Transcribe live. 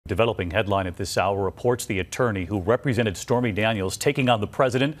Developing headline at this hour reports the attorney who represented Stormy Daniels taking on the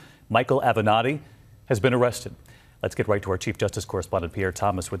president, Michael Avenatti, has been arrested. Let's get right to our Chief Justice correspondent, Pierre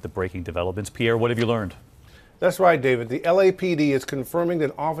Thomas, with the breaking developments. Pierre, what have you learned? That's right, David. The LAPD is confirming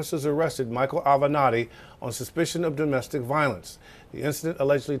that officers arrested Michael Avenatti on suspicion of domestic violence. The incident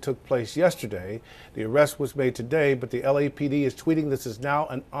allegedly took place yesterday. The arrest was made today, but the LAPD is tweeting this is now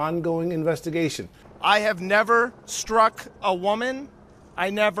an ongoing investigation. I have never struck a woman. I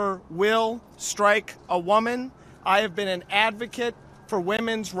never will strike a woman. I have been an advocate for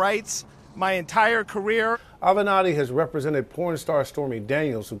women's rights my entire career. Avenatti has represented porn star Stormy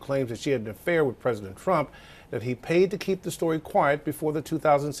Daniels, who claims that she had an affair with President Trump, that he paid to keep the story quiet before the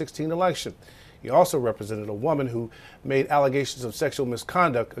 2016 election. He also represented a woman who made allegations of sexual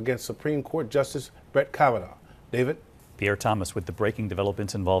misconduct against Supreme Court Justice Brett Kavanaugh. David? Pierre Thomas with the breaking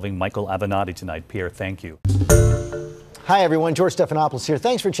developments involving Michael Avenatti tonight. Pierre, thank you. Hi, everyone. George Stephanopoulos here.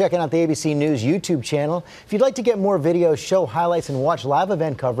 Thanks for checking out the ABC News YouTube channel. If you'd like to get more videos, show highlights, and watch live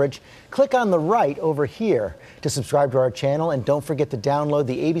event coverage, click on the right over here to subscribe to our channel. And don't forget to download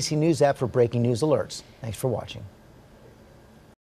the ABC News app for breaking news alerts. Thanks for watching.